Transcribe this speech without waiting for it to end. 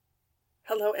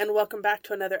Hello and welcome back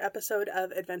to another episode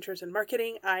of Adventures in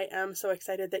Marketing. I am so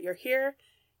excited that you're here.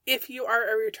 If you are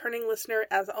a returning listener,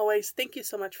 as always, thank you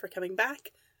so much for coming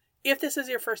back. If this is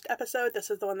your first episode, this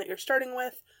is the one that you're starting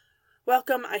with,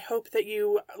 welcome. I hope that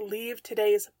you leave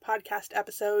today's podcast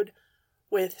episode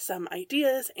with some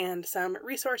ideas and some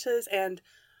resources and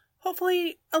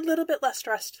hopefully a little bit less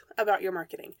stressed about your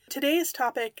marketing. Today's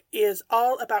topic is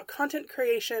all about content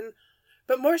creation,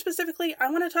 but more specifically,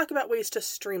 I want to talk about ways to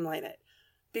streamline it.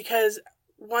 Because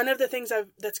one of the things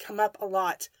that's come up a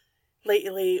lot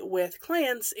lately with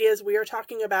clients is we are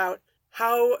talking about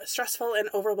how stressful and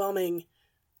overwhelming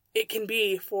it can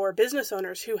be for business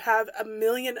owners who have a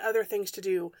million other things to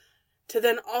do to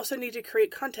then also need to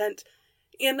create content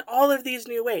in all of these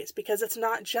new ways, because it's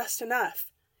not just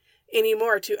enough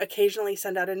anymore to occasionally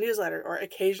send out a newsletter or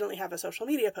occasionally have a social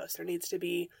media post. There needs to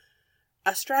be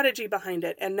a strategy behind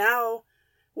it. And now,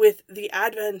 with the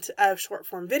advent of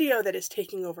short-form video that is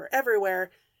taking over everywhere,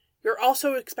 you're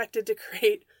also expected to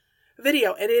create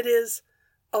video, and it is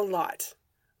a lot.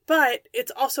 But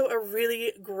it's also a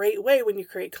really great way when you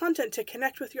create content to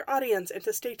connect with your audience and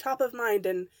to stay top of mind,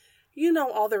 and you know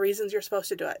all the reasons you're supposed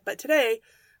to do it. But today,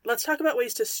 let's talk about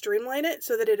ways to streamline it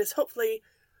so that it is hopefully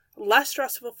less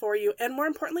stressful for you and, more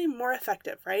importantly, more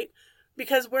effective, right?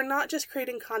 Because we're not just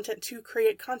creating content to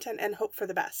create content and hope for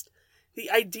the best. The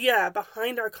idea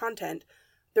behind our content,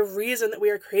 the reason that we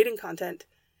are creating content,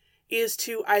 is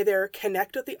to either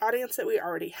connect with the audience that we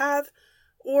already have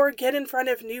or get in front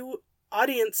of new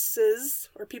audiences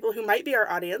or people who might be our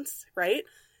audience, right?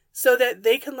 So that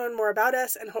they can learn more about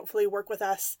us and hopefully work with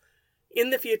us in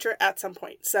the future at some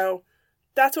point. So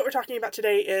that's what we're talking about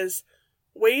today, is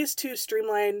ways to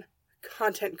streamline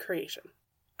content creation.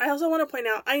 I also want to point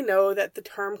out, I know that the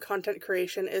term content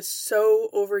creation is so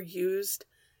overused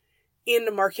in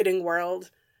the marketing world.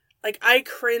 Like, I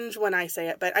cringe when I say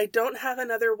it, but I don't have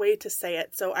another way to say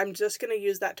it. So I'm just going to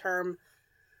use that term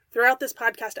throughout this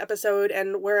podcast episode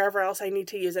and wherever else I need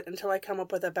to use it until I come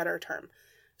up with a better term.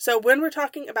 So when we're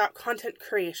talking about content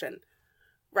creation,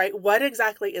 right, what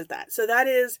exactly is that? So that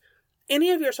is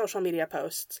any of your social media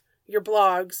posts, your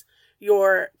blogs,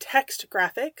 your text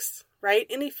graphics, right?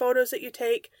 Any photos that you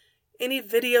take, any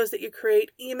videos that you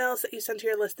create, emails that you send to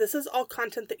your list. This is all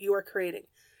content that you are creating.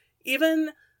 Even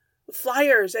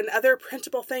flyers and other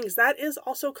printable things, that is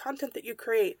also content that you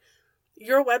create.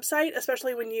 Your website,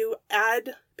 especially when you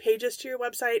add pages to your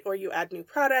website or you add new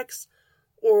products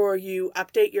or you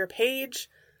update your page,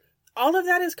 all of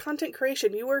that is content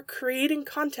creation. You are creating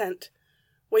content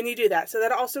when you do that. So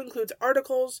that also includes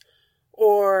articles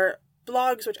or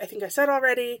blogs, which I think I said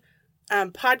already,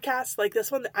 podcasts like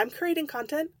this one. I'm creating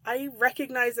content. I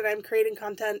recognize that I'm creating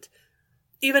content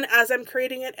even as I'm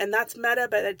creating it, and that's meta,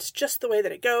 but it's just the way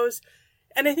that it goes.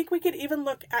 And I think we could even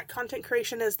look at content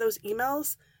creation as those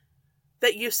emails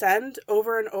that you send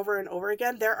over and over and over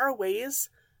again. There are ways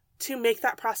to make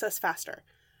that process faster,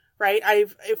 right?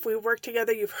 If we work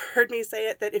together, you've heard me say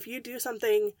it, that if you do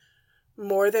something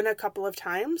more than a couple of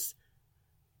times,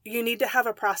 you need to have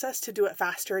a process to do it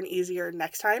faster and easier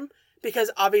next time,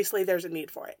 because obviously there's a need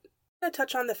for it. I'm going to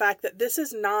touch on the fact that this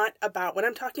is not about, when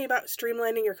I'm talking about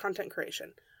streamlining your content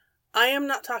creation, I am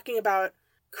not talking about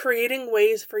creating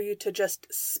ways for you to just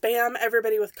spam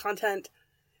everybody with content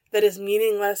that is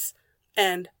meaningless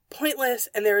and pointless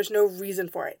and there is no reason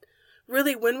for it.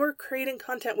 Really, when we're creating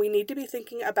content, we need to be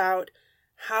thinking about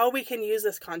how we can use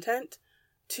this content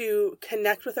to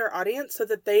connect with our audience so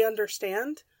that they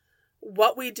understand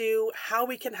what we do, how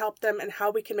we can help them, and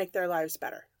how we can make their lives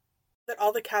better. That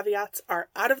all the caveats are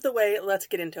out of the way, let's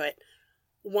get into it.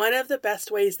 One of the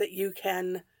best ways that you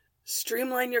can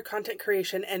streamline your content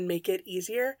creation and make it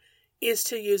easier is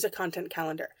to use a content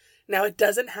calendar. Now, it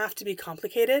doesn't have to be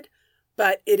complicated,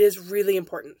 but it is really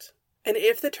important. And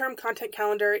if the term content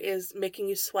calendar is making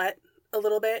you sweat a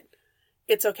little bit,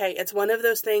 it's okay. It's one of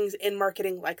those things in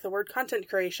marketing, like the word content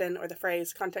creation or the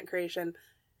phrase content creation,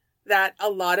 that a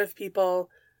lot of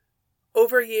people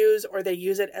overuse, or they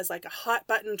use it as like a hot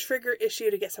button trigger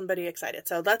issue to get somebody excited.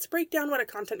 So let's break down what a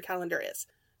content calendar is.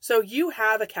 So you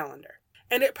have a calendar,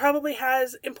 and it probably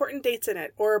has important dates in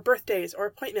it, or birthdays or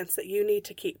appointments that you need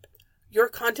to keep. Your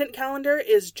content calendar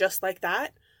is just like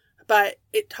that, but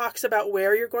it talks about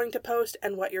where you're going to post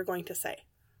and what you're going to say.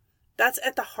 That's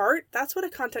at the heart. That's what a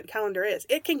content calendar is.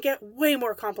 It can get way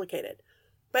more complicated,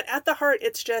 but at the heart,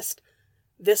 it's just,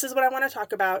 this is what I want to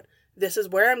talk about. This is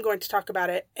where I'm going to talk about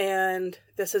it, and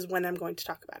this is when I'm going to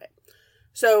talk about it.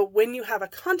 So when you have a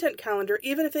content calendar,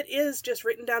 even if it is just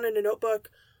written down in a notebook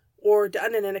or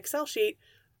done in an Excel sheet,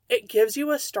 it gives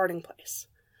you a starting place.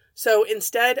 So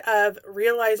instead of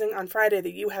realizing on Friday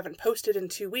that you haven't posted in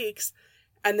 2 weeks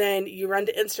and then you run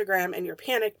to Instagram and you're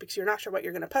panicked because you're not sure what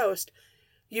you're going to post,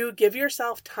 you give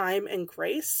yourself time and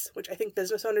grace, which I think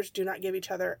business owners do not give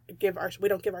each other, we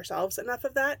don't give ourselves enough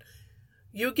of that.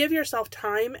 You give yourself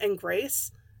time and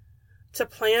grace to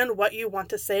plan what you want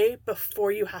to say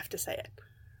before you have to say it,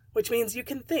 which means you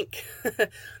can think.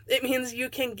 It means you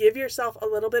can give yourself a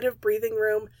little bit of breathing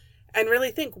room and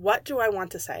really think, what do I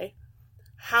want to say?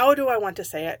 How do I want to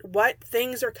say it? What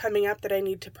things are coming up that I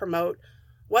need to promote?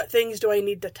 What things do I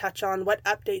need to touch on? What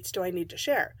updates do I need to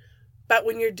share? But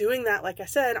when you're doing that, like I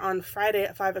said, on Friday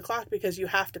at 5 o'clock because you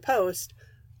have to post,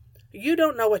 you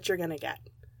don't know what you're going to get.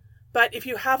 But if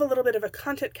you have a little bit of a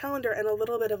content calendar and a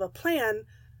little bit of a plan,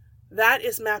 that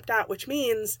is mapped out, which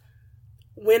means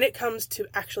when it comes to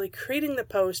actually creating the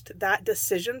post, that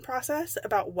decision process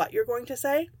about what you're going to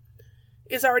say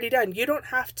is already done. You don't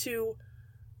have to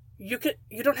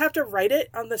write it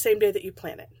on the same day that you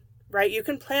plan it, right? You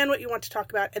can plan what you want to talk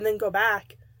about and then go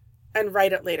back and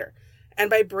write it later. And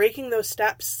by breaking those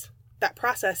steps, that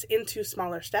process into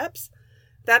smaller steps,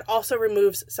 that also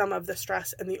removes some of the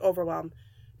stress and the overwhelm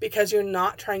because you're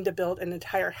not trying to build an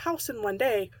entire house in one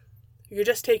day. You're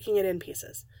just taking it in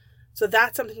pieces. So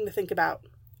that's something to think about,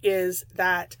 is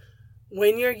that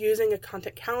when you're using a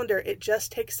content calendar, it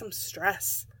just takes some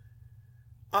stress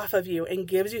off of you and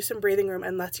gives you some breathing room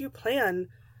and lets you plan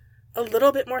a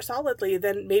little bit more solidly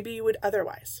than maybe you would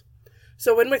otherwise.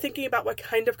 So when we're thinking about what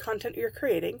kind of content you're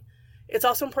creating, it's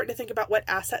also important to think about what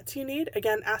assets you need.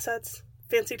 Again, assets,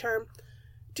 fancy term.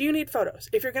 Do you need photos?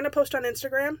 If you're going to post on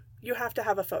Instagram, you have to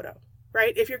have a photo,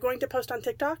 right? If you're going to post on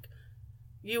TikTok,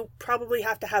 you probably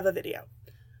have to have a video.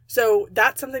 So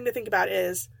that's something to think about,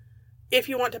 is if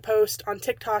you want to post on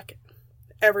TikTok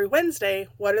every Wednesday,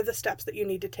 what are the steps that you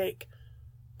need to take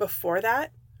before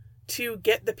that to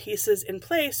get the pieces in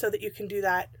place so that you can do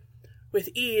that with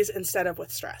ease instead of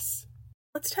with stress?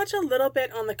 Let's touch a little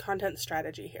bit on the content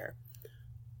strategy here.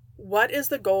 What is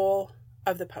the goal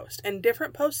of the post? And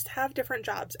different posts have different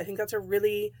jobs. I think that's a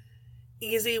really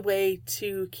easy way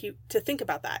to think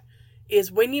about that,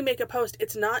 is when you make a post,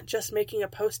 it's not just making a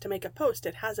post to make a post.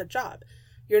 It has a job.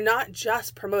 You're not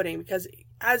just promoting, because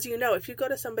as you know, if you go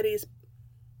to somebody's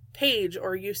page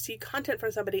or you see content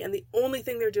from somebody and the only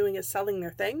thing they're doing is selling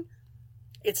their thing,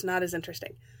 it's not as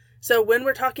interesting. So when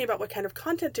we're talking about what kind of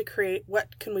content to create,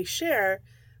 what can we share,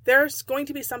 there's going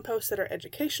to be some posts that are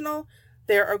educational.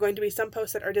 There are going to be some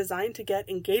posts that are designed to get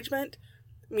engagement,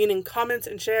 meaning comments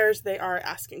and shares. They are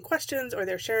asking questions or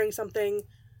they're sharing something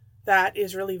that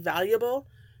is really valuable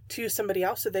to somebody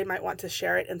else, so they might want to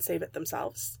share it and save it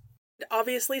themselves.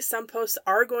 Obviously, some posts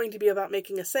are going to be about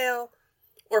making a sale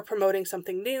or promoting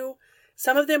something new.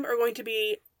 Some of them are going to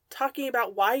be talking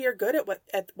about why you're good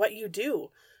at what you do,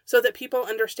 so that people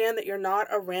understand that you're not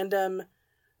a random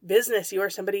business. You are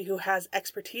somebody who has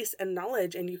expertise and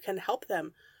knowledge and you can help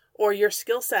them, or your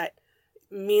skill set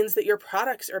means that your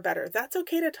products are better. That's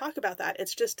okay to talk about that.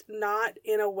 It's just not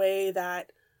in a way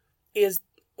that is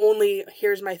only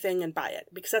here's my thing and buy it,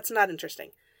 because that's not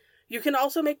interesting. You can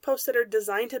also make posts that are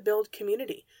designed to build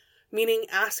community, meaning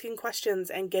asking questions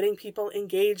and getting people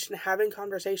engaged and having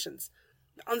conversations.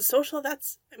 On social,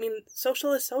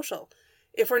 social is social.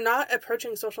 If we're not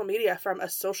approaching social media from a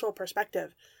social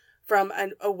perspective, from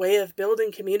a way of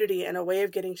building community and a way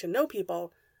of getting to know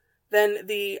people, then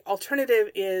the alternative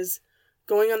is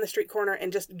going on the street corner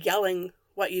and just yelling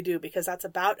what you do, because that's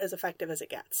about as effective as it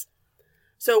gets.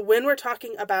 So when we're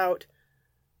talking about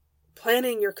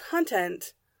planning your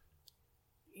content,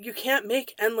 you can't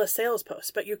make endless sales posts,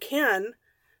 but you can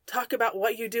talk about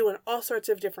what you do in all sorts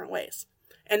of different ways.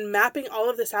 And mapping all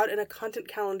of this out in a content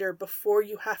calendar before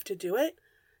you have to do it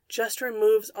just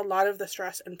removes a lot of the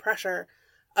stress and pressure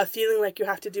of feeling like you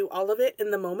have to do all of it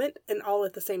in the moment and all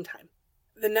at the same time.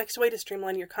 The next way to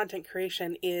streamline your content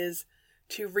creation is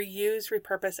to reuse,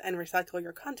 repurpose, and recycle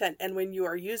your content. And when you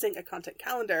are using a content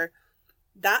calendar,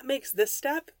 that makes this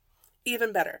step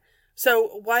even better. So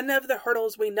one of the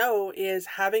hurdles we know is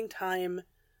having time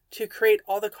to create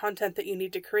all the content that you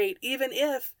need to create, even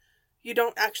if you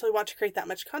don't actually want to create that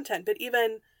much content. But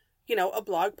even, a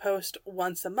blog post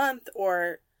once a month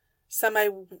or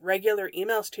semi-regular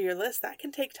emails to your list, that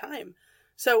can take time.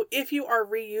 So if you are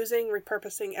reusing,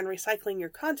 repurposing, and recycling your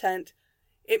content,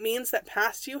 it means that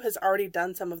past you has already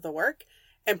done some of the work,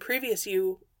 and previous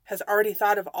you has already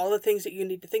thought of all the things that you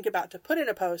need to think about to put in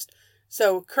a post,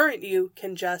 so current you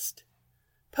can just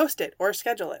post it or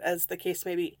schedule it, as the case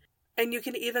may be. And you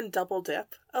can even double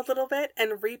dip a little bit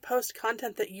and repost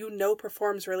content that you know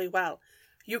performs really well.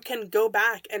 You can go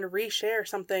back and reshare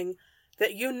something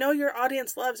that you know your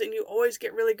audience loves and you always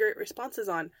get really great responses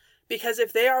on. Because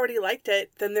if they already liked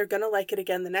it, then they're going to like it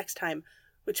again the next time.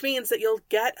 which means that you'll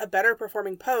get a better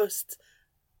performing post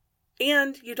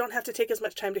and you don't have to take as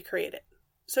much time to create it.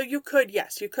 So you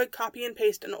could copy and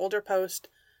paste an older post,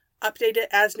 update it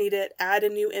as needed, add a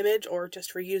new image, or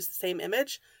just reuse the same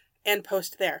image and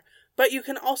post there. But you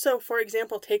can also, for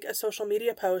example, take a social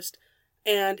media post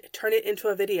and turn it into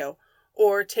a video,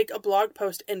 or take a blog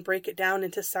post and break it down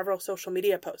into several social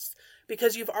media posts,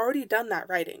 because you've already done that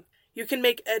writing. You can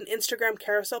make an Instagram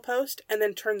carousel post and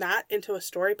then turn that into a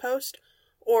story post,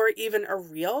 or even a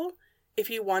reel if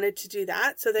you wanted to do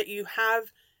that, so that you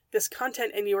have this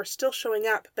content and you are still showing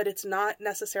up, but it's not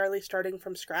necessarily starting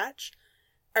from scratch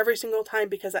every single time,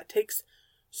 because that takes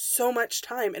so much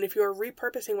time. And if you're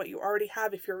repurposing what you already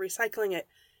have, if you're recycling it,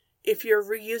 if you're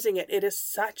reusing it, it is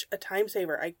such a time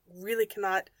saver. I really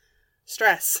cannot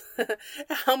stress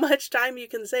how much time you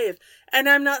can save. And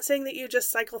I'm not saying that you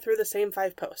just cycle through the same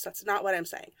 5 posts. That's not what I'm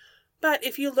saying. But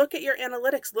if you look at your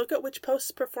analytics, look at which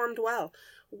posts performed well.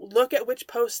 Look at which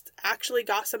posts actually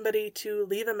got somebody to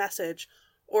leave a message,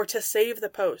 or to save the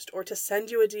post, or to send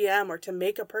you a DM, or to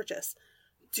make a purchase.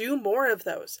 Do more of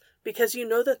those, because you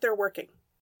know that they're working.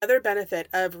 Another benefit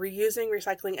of reusing,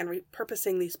 recycling, and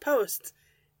repurposing these posts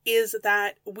is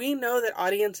that we know that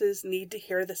audiences need to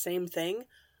hear the same thing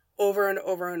over and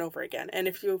over and over again. And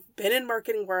if you've been in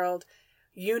marketing world,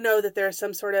 you know that there's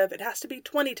some sort of, it has to be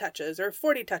 20 touches or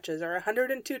 40 touches or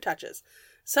 102 touches.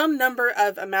 Some number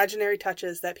of imaginary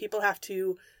touches that people have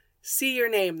to see your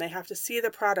name, they have to see the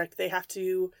product, they have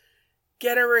to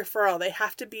get a referral, they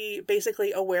have to be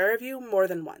basically aware of you more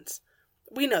than once.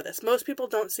 We know this. Most people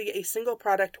don't see a single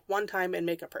product one time and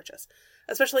make a purchase,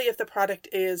 especially if the product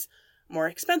is more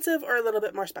expensive or a little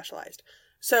bit more specialized.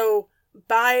 So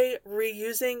by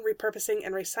reusing, repurposing,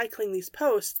 and recycling these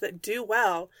posts that do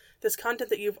well, this content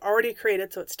that you've already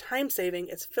created, so it's time saving,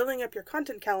 it's filling up your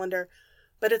content calendar,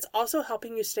 but it's also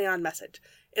helping you stay on message.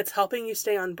 It's helping you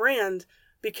stay on brand,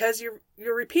 because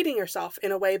you're repeating yourself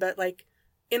in a way, but like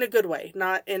in a good way,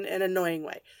 not in an annoying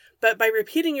way. But by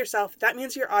repeating yourself, that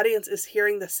means your audience is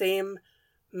hearing the same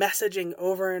messaging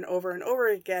over and over and over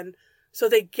again, so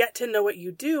they get to know what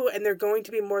you do, and they're going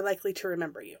to be more likely to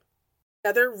remember you.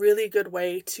 Another really good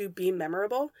way to be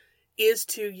memorable is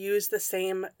to use the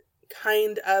same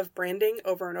kind of branding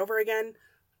over and over again.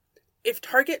 If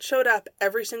Target showed up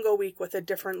every single week with a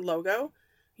different logo,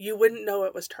 you wouldn't know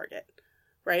it was Target,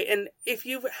 right? And if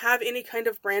you have any kind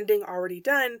of branding already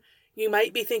done, you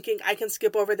might be thinking, I can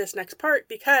skip over this next part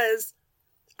because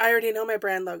I already know my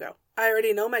brand logo. I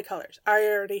already know my colors. I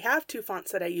already have 2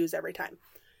 fonts that I use every time.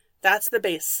 That's the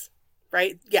base,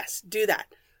 right? Yes, do that.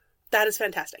 That is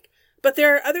fantastic. But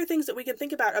there are other things that we can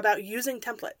think about using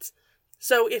templates.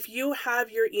 So if you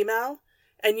have your email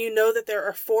and you know that there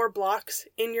are 4 blocks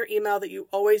in your email that you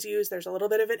always use, there's a little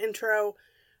bit of an intro,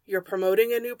 you're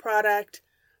promoting a new product,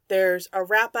 there's a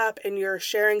wrap up, and you're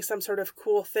sharing some sort of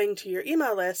cool thing to your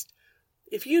email list.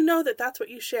 If you know that that's what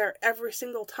you share every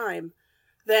single time,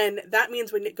 then that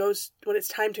means when it's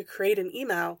time to create an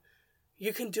email,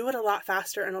 you can do it a lot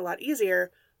faster and a lot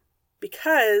easier,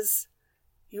 because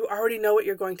you already know what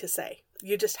you're going to say.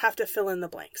 You just have to fill in the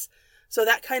blanks. So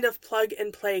that kind of plug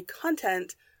and play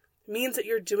content means that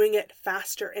you're doing it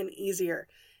faster and easier.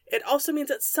 It also means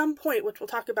at some point, which we'll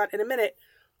talk about in a minute,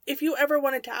 if you ever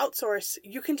wanted to outsource,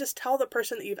 you can just tell the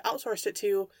person that you've outsourced it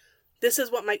to, this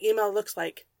is what my email looks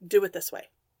like, do it this way.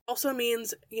 Also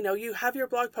means, you have your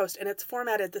blog post and it's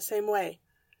formatted the same way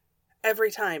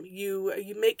every time. You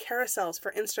make carousels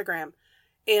for Instagram,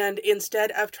 and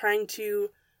instead of trying to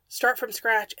start from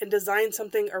scratch and design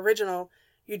something original,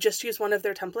 you just use one of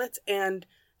their templates and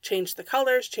change the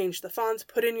colors, change the fonts,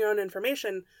 put in your own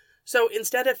information. So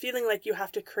instead of feeling like you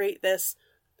have to create this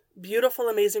beautiful,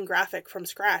 amazing graphic from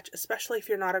scratch, especially if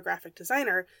you're not a graphic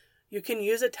designer, you can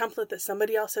use a template that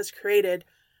somebody else has created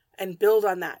and build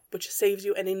on that, which saves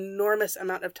you an enormous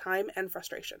amount of time and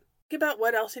frustration. Think about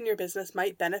what else in your business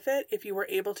might benefit if you were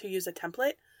able to use a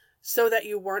template so that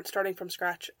you weren't starting from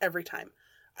scratch every time.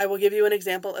 I will give you an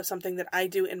example of something that I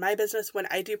do in my business. When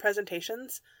I do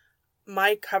presentations,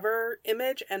 my cover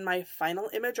image and my final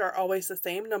image are always the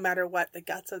same, no matter what the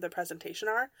guts of the presentation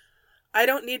are. I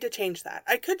don't need to change that.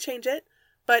 I could change it,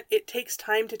 but it takes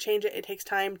time to change it. It takes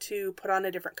time to put on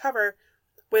a different cover,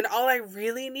 when all I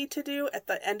really need to do at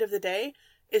the end of the day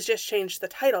is just change the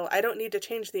title. I don't need to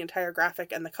change the entire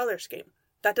graphic and the color scheme.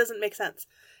 That doesn't make sense.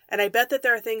 And I bet that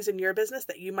there are things in your business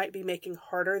that you might be making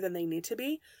harder than they need to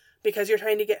be, because you're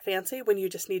trying to get fancy when you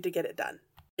just need to get it done.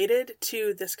 Related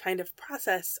to this kind of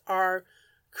process are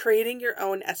creating your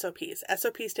own SOPs.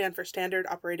 SOPs stand for Standard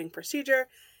Operating Procedure.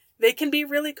 They can be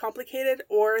really complicated,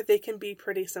 or they can be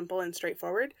pretty simple and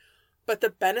straightforward. But the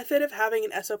benefit of having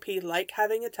an SOP, like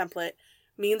having a template,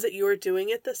 means that you are doing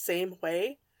it the same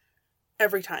way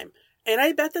every time. And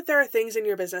I bet that there are things in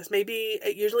your business, maybe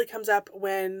it usually comes up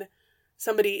when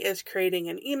somebody is creating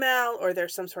an email or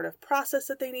there's some sort of process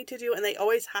that they need to do, and they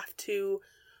always have to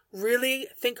really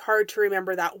think hard to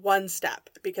remember that one step,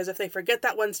 because if they forget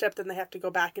that one step, then they have to go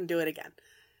back and do it again.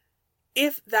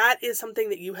 If that is something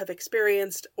that you have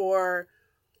experienced, or,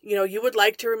 you would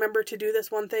like to remember to do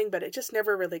this one thing, but it just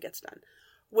never really gets done.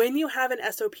 When you have an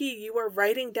SOP, you are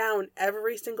writing down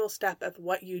every single step of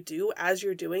what you do as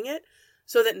you're doing it,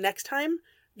 so that next time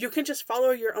you can just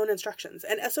follow your own instructions.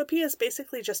 And SOP is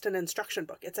basically just an instruction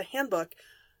book. It's a handbook,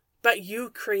 but you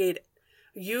create it.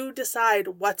 You decide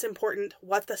what's important,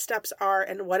 what the steps are,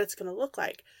 and what it's going to look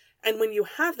like. And when you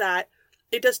have that,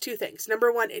 it does two things. Number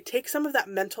one, it takes some of that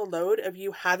mental load of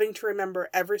you having to remember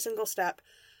every single step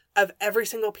of every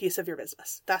single piece of your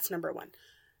business. That's number one.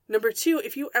 Number two,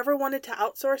 if you ever wanted to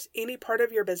outsource any part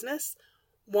of your business,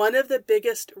 one of the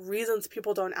biggest reasons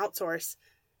people don't outsource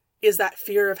is that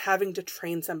fear of having to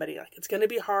train somebody. Like, it's going to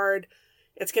be hard.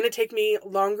 It's going to take me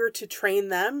longer to train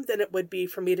them than it would be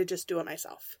for me to just do it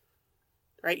myself.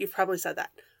 Right? You've probably said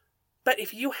that. But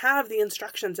if you have the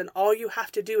instructions and all you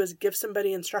have to do is give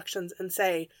somebody instructions and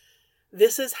say,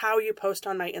 this is how you post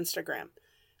on my Instagram.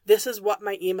 This is what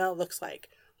my email looks like.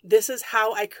 This is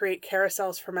how I create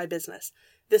carousels for my business.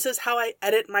 This is how I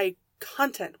edit my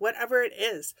content, whatever it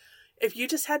is. If you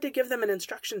just had to give them an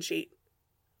instruction sheet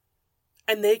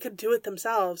and they could do it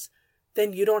themselves,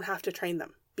 then you don't have to train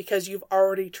them, because you've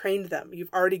already trained them.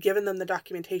 You've already given them the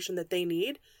documentation that they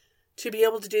need to be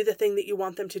able to do the thing that you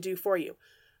want them to do for you.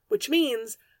 Which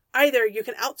means either you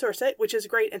can outsource it, which is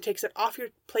great and takes it off your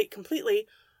plate completely,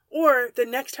 or the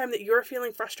next time that you're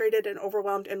feeling frustrated and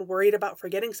overwhelmed and worried about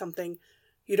forgetting something,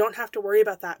 you don't have to worry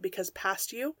about that, because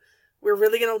past you, we're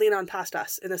really going to lean on past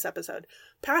us in this episode.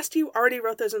 Past you already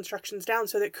wrote those instructions down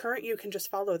so that current you can just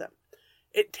follow them.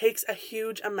 It takes a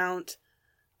huge amount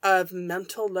of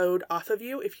mental load off of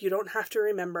you if you don't have to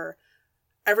remember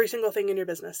every single thing in your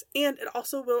business. And it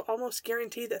also will almost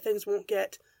guarantee that things won't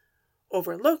get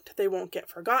overlooked, they won't get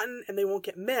forgotten, and they won't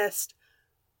get missed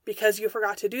because you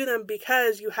forgot to do them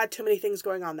because you had too many things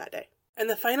going on that day. And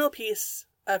the final piece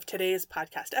of today's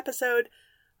podcast episode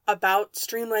about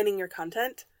streamlining your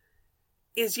content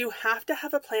is you have to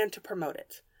have a plan to promote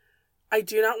it. I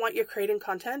do not want you creating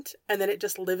content and then it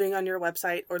just living on your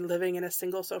website or living in a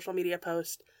single social media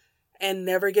post and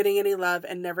never getting any love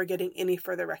and never getting any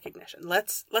further recognition.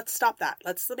 Let's stop that.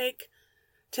 Let's make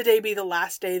today be the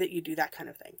last day that you do that kind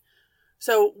of thing.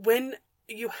 So when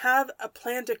you have a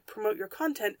plan to promote your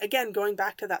content, again, going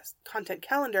back to that content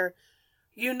calendar,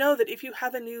 you know that if you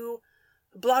have a new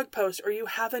blog post or you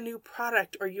have a new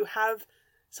product or you have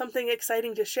something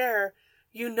exciting to share,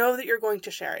 you know that you're going to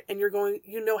share it, and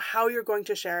you know how you're going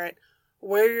to share it,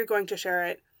 where you're going to share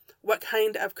it, what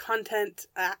kind of content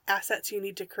assets you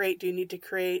need to create. Do you need to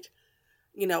create,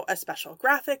 a special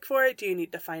graphic for it? Do you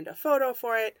need to find a photo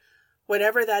for it?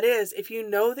 Whatever that is, if you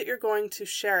know that you're going to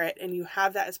share it and you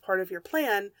have that as part of your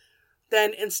plan,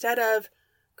 then instead of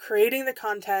creating the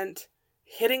content,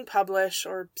 hitting publish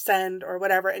or send or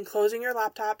whatever, and closing your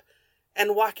laptop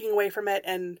and walking away from it,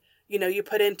 and you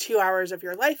put in 2 hours of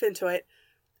your life into it,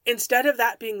 instead of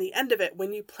that being the end of it,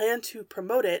 when you plan to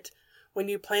promote it, when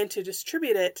you plan to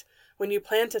distribute it, when you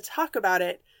plan to talk about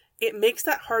it, it makes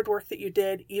that hard work that you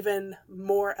did even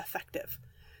more effective.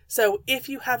 So if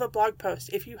you have a blog post,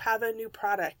 if you have a new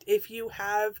product, if you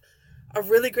have a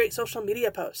really great social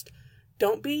media post,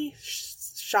 don't be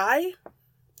shy,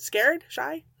 scared,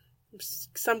 shy,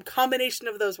 some combination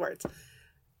of those words.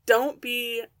 Don't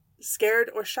be scared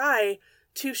or shy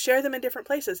to share them in different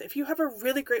places. If you have a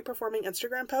really great performing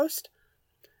Instagram post,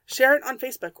 share it on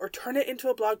Facebook or turn it into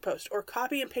a blog post or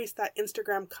copy and paste that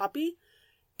Instagram copy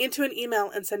into an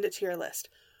email and send it to your list.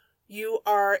 You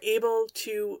are able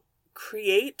to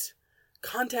create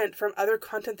content from other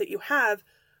content that you have,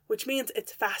 which means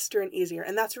it's faster and easier.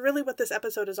 And that's really what this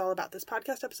episode is all about. This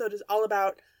podcast episode is all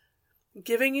about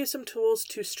giving you some tools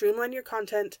to streamline your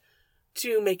content,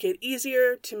 to make it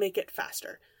easier, to make it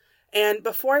faster. And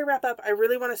before I wrap up, I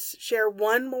really want to share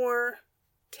one more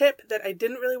tip that I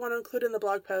didn't really want to include in the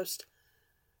blog post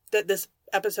that this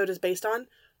episode is based on,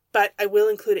 but I will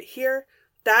include it here.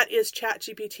 That is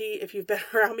ChatGPT. If you've been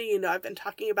around me, I've been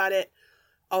talking about it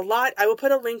a lot. I will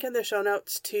put a link in the show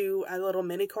notes to a little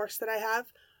mini course that I have,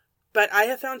 but I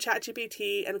have found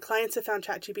ChatGPT and clients have found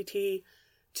ChatGPT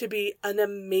to be an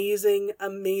amazing,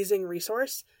 amazing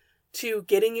resource to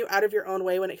getting you out of your own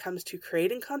way when it comes to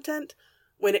creating content,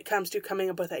 when it comes to coming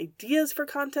up with ideas for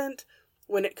content,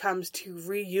 when it comes to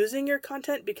reusing your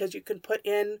content, because you can put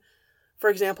in for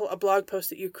example, a blog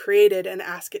post that you created and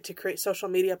ask it to create social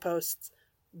media posts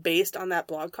based on that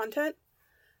blog content.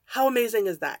 How amazing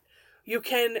is that? You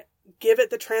can give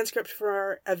it the transcript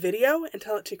for a video and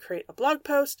tell it to create a blog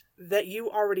post that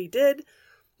you already did.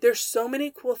 There's so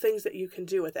many cool things that you can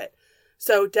do with it.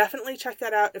 So definitely check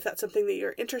that out if that's something that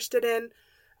you're interested in.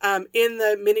 In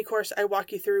the mini course, I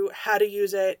walk you through how to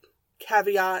use it,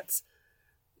 caveats,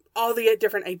 all the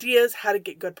different ideas, how to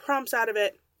get good prompts out of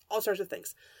it, all sorts of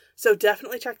things. So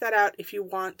definitely check that out if you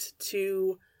want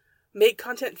to make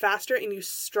content faster and you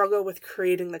struggle with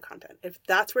creating the content. If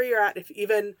that's where you're at, if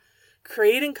even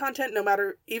creating content, no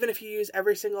matter, even if you use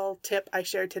every single tip I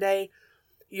shared today,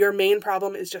 your main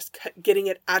problem is just getting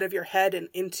it out of your head and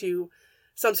into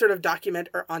some sort of document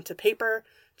or onto paper,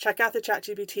 check out the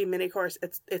ChatGPT mini course.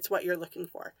 It's what you're looking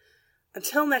for.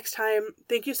 Until next time,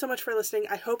 thank you so much for listening.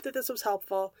 I hope that this was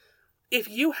helpful. If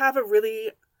you have a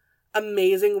really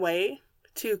amazing way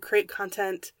to create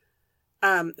content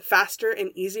faster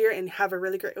and easier and have a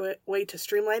really great way to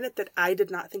streamline it that I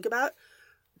did not think about,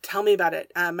 tell me about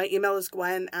it. My email is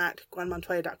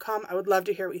gwen@gwenmontoya.com. I would love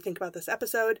to hear what you think about this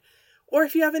episode or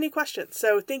if you have any questions.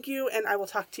 So thank you, and I will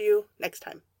talk to you next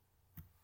time.